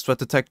thing has Threat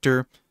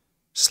Detector,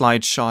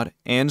 Slide Shot,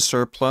 and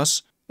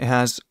Surplus. It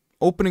has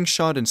Opening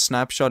Shot and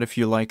Snapshot if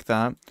you like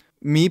that.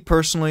 Me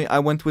personally, I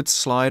went with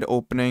Slide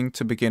Opening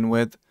to begin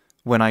with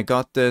when I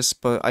got this,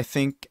 but I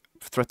think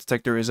Threat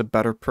Detector is a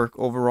better perk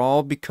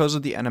overall because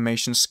of the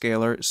animation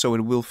scaler, so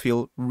it will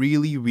feel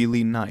really,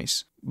 really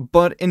nice.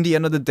 But in the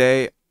end of the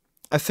day,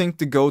 I think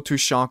the go-to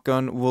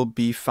shotgun will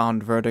be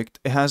Found Verdict.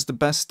 It has the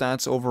best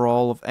stats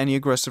overall of any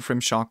aggressive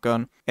frame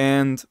shotgun,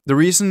 and the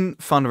reason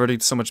Found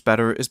Verdict is so much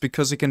better is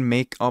because it can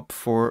make up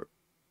for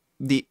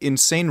the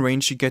insane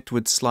range you get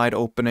with Slide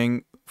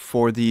Opening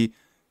for the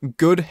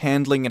good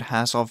handling it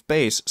has off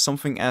base,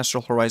 something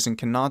Astral Horizon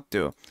cannot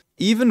do.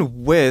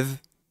 Even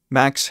with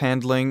max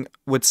handling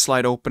with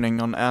Slide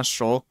Opening on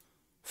Astral,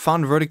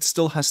 Found Verdict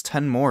still has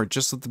 10 more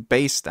just of the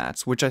base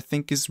stats, which I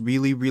think is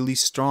really, really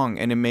strong,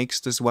 and it makes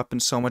this weapon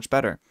so much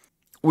better.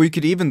 What you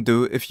could even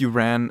do if you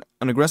ran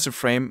an aggressive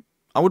frame,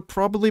 I would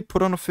probably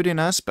put on Ophidian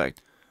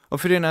Aspect.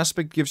 Ophidian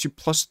Aspect gives you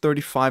plus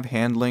 35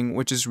 handling,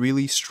 which is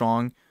really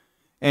strong,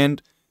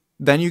 and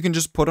then you can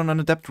just put on an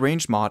Adept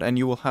Range mod, and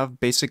you will have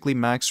basically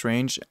max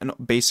range and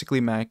basically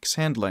max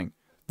handling.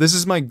 This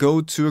is my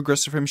go-to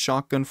aggressive frame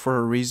shotgun for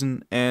a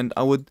reason, and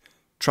I would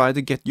try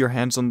to get your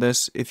hands on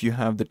this if you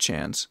have the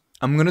chance.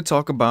 I'm gonna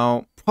talk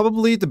about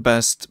probably the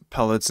best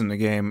pellets in the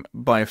game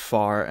by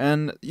far,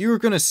 and you're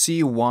gonna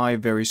see why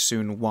very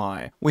soon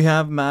why. We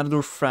have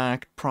Matador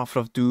Fract, Prophet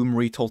of Doom,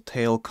 Retold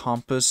Tale,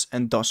 Compass,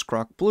 and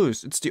Duskrock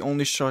Blues. It's the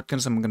only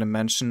shotguns I'm gonna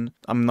mention.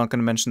 I'm not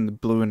gonna mention the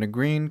blue and the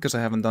green because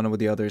I haven't done it with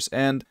the others,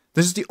 and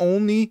this is the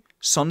only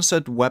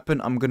sunset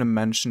weapon I'm gonna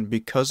mention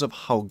because of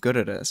how good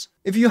it is.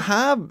 If you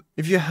have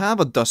a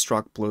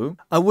Duskrock Blue,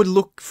 I would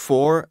look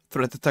for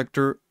Threat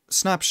Detector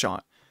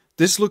Snapshot.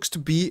 This looks to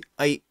be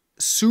a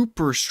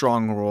super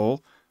strong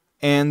roll,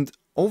 and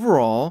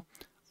overall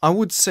I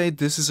would say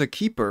this is a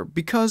keeper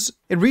because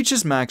it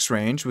reaches max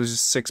range, which is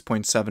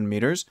 6.7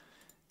 meters,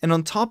 and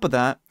on top of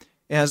that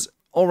it has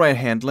alright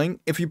handling.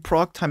 If you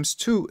proc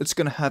 ×2, it's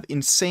gonna have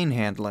insane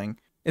handling.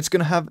 It's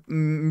gonna have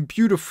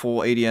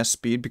beautiful ADS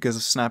speed because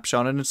of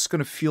Snapshot, and it's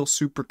gonna feel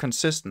super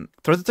consistent.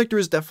 Threat Detector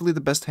is definitely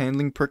the best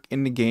handling perk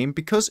in the game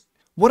because,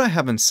 what I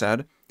haven't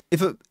said,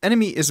 if an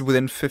enemy is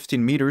within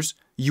 15 meters,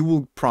 you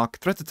will proc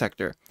Threat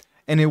Detector,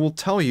 and it will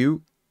tell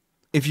you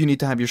if you need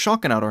to have your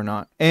shotgun out or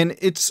not. And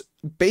it's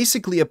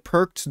basically a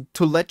perk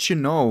to let you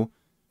know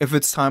if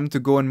it's time to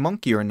go and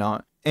monkey or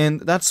not.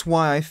 And that's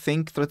why I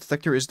think Threat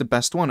Detector is the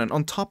best one. And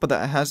on top of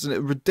that, it has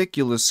a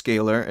ridiculous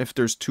scaler if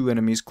there's 2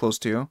 enemies close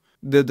to you.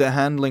 The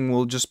handling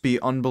will just be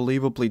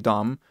unbelievably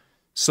dumb.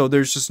 So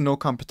there's just no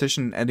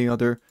competition in any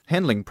other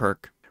handling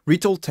perk.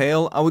 Retold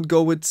Tail, I would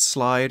go with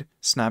Slide,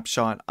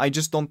 Snapshot. I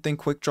just don't think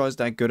Quick Draw is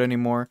that good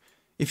anymore.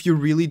 If you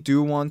really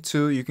do want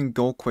to, you can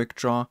go Quick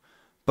Draw.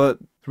 But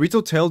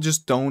Retold Tail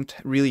just don't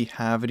really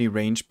have any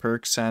range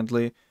perks,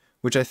 sadly.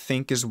 Which I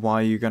think is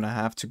why you're gonna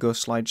have to go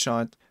Slide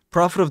Shot.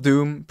 Prophet of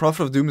Doom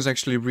is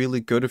actually really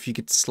good if you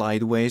get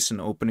Slideways and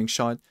Opening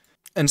Shot.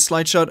 And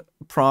Slide Shot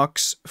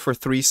procs for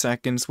 3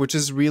 seconds, which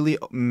is really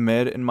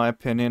mid in my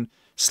opinion.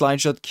 Slide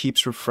Shot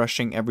keeps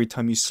refreshing every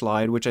time you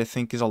slide, which I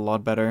think is a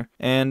lot better.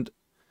 And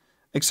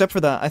except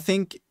for that, I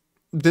think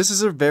this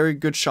is a very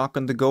good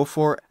shotgun to go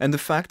for. And the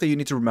fact that you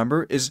need to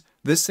remember is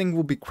this thing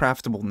will be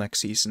craftable next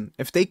season.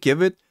 If they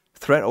give it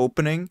threat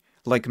opening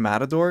like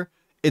Matador,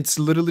 it's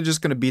literally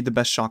just going to be the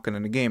best shotgun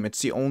in the game.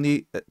 It's the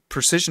only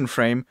precision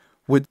frame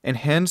with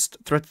enhanced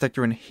threat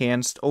detector,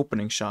 enhanced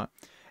opening shot.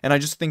 And I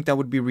just think that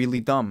would be really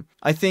dumb.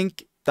 I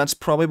think that's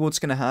probably what's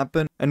going to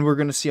happen. And we're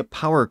going to see a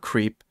power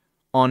creep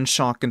on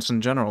shotguns in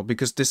general,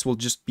 because this will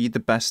just be the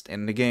best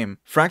in the game.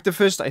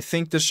 Fractifist, I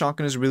think this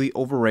shotgun is really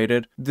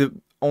overrated.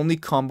 The only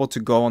combo to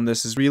go on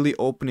this is really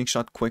opening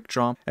shot quick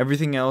draw.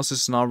 Everything else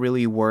is not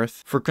really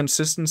worth. For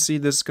consistency,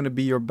 this is going to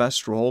be your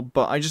best roll,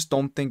 but I just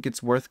don't think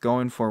it's worth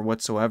going for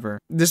whatsoever.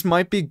 This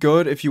might be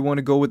good if you want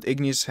to go with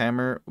Igneous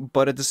Hammer,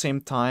 but at the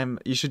same time,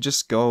 you should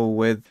just go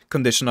with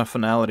Condition of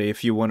Finality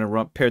if you want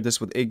to pair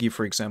this with Iggy,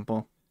 for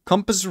example.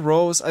 Compass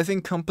Rose, I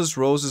think Compass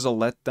Rose is a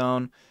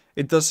letdown.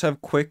 It does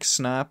have quick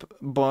snap,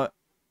 but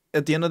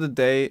at the end of the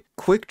day,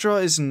 quick draw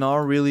is not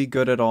really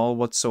good at all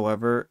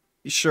whatsoever.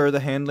 Sure,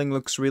 the handling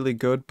looks really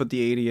good, but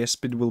the ADS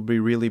speed will be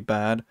really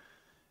bad.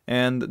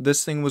 And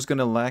this thing was going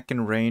to lack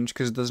in range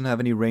because it doesn't have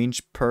any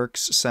range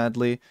perks,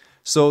 sadly.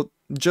 So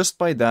just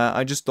by that,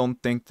 I just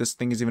don't think this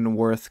thing is even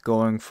worth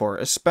going for,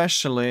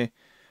 especially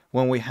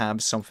when we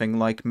have something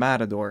like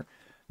Matador.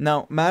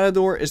 Now,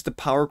 Matador is the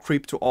power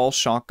creep to all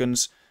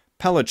shotguns,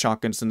 pellet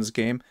shotguns in this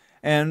game,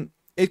 and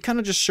it kind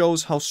of just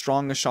shows how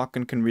strong a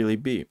shotgun can really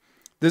be.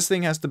 This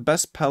thing has the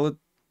best pellet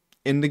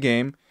in the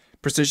game.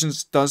 Precision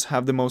does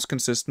have the most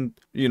consistent,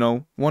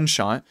 one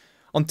shot.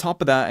 On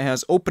top of that, it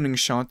has opening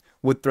shot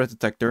with threat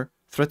detector.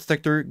 Threat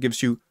detector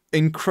gives you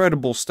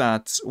incredible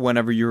stats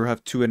whenever you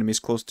have 2 enemies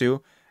close to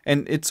you.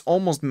 And it's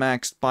almost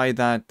maxed by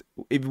that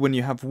when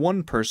you have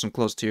 1 person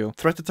close to you.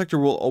 Threat detector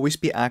will always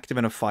be active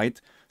in a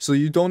fight, so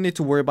you don't need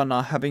to worry about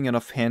not having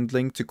enough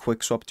handling to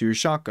quick swap to your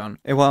shotgun.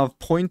 It will have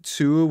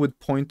 0.2 with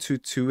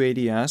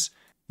 0.22 ADS.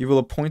 You will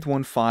have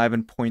 0.15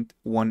 and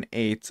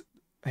 0.18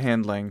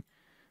 handling,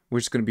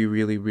 which is going to be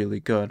really,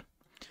 really good.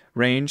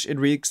 Range, it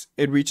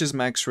reaches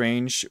max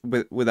range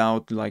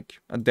without like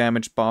a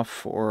damage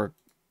buff or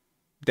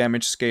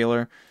damage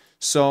scaler.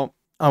 So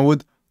I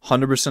would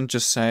 100%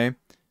 just say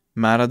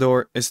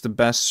Matador is the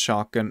best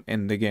shotgun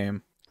in the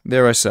game.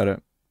 There, I said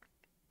it.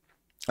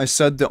 I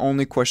said the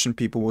only question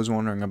people was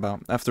wondering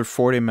about. After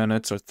 40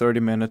 minutes or 30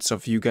 minutes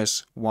of you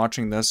guys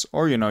watching this,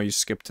 or you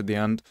skip to the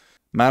end,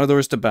 Matador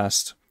is the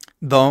best.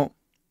 Though,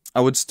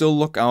 I would still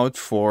look out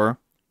for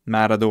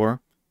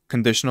Matador,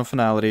 Condition of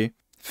Finality,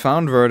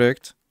 Found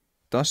Verdict,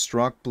 Dust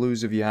Rock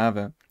Blues if you have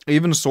it,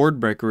 even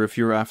Swordbreaker if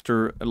you're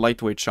after a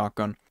lightweight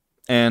shotgun,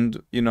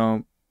 and,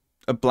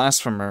 a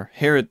Blasphemer,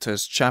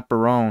 Heritage,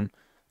 Chaperone,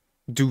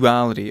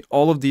 Duality,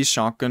 all of these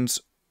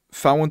shotguns,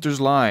 Foul Winter's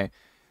Lie.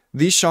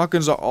 These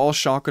shotguns are all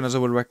shotguns I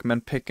would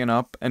recommend picking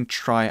up and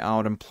try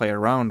out and play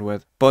around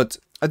with. But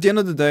at the end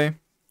of the day,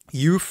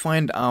 you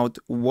find out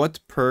what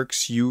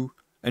perks you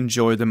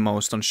enjoy the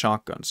most on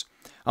shotguns.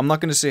 I'm not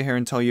going to sit here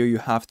and tell you you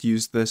have to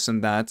use this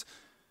and that,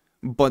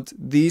 but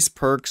these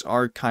perks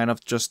are kind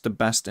of just the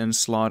best in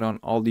slot on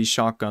all these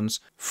shotguns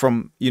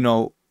from,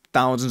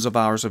 thousands of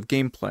hours of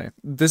gameplay.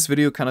 This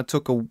video kind of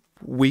took a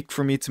week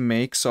for me to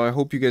make, so I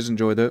hope you guys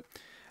enjoyed it.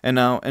 And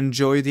now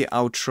enjoy the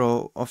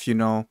outro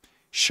of,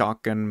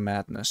 shotgun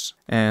madness.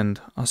 And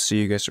I'll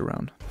see you guys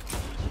around.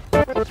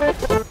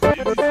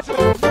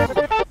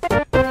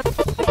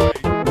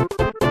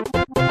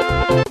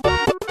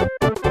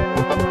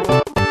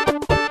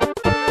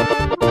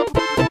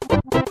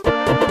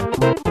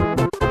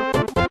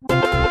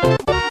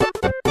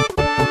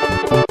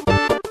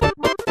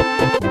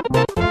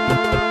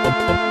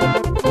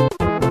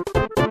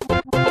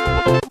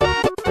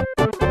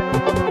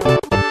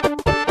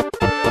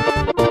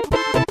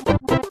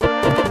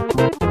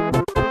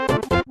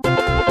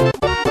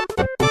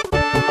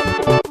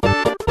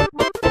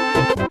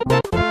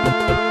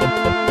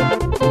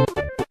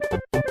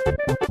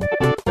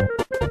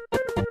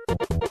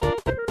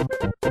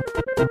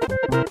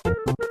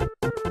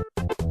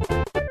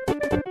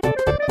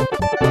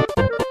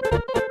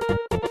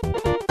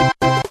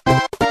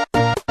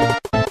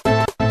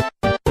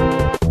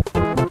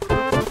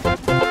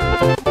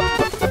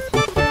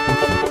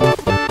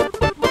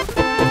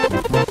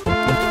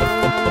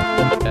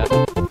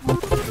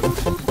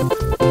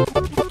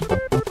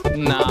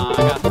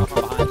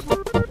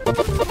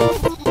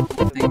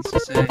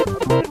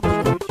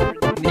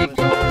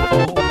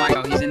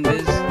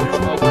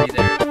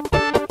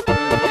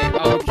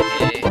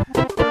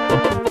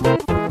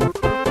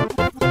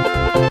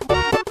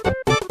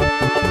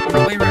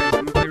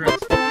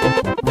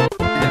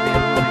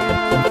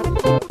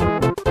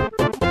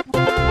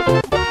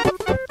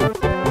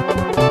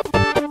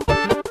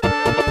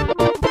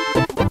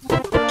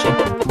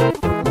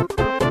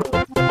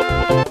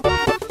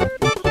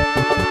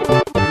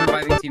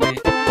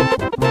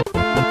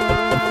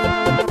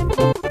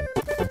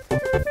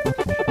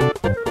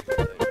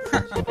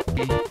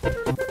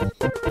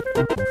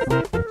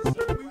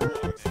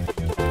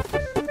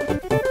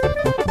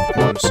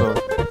 so...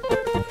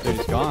 Dude,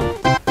 he's gone.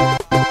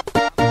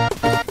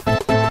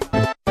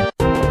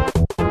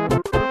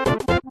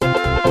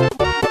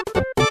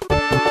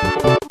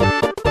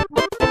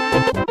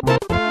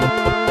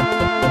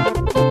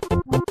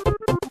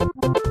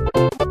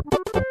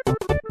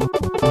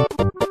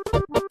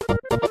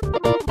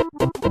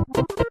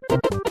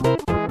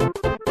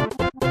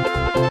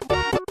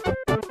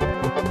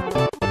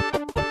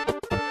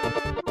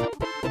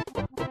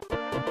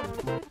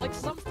 Like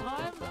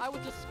sometimes I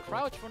would just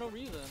crouch for no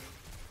reason.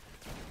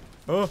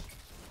 Oh.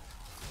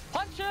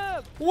 Punch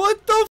him!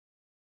 What the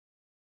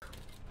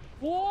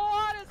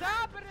What is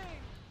happening?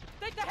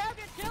 Take the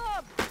heavy and kill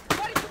him!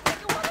 Why did you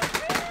think it was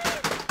me?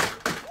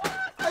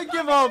 What? I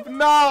give up!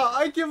 No!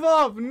 I give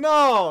up!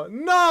 No!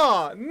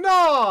 No!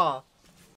 No!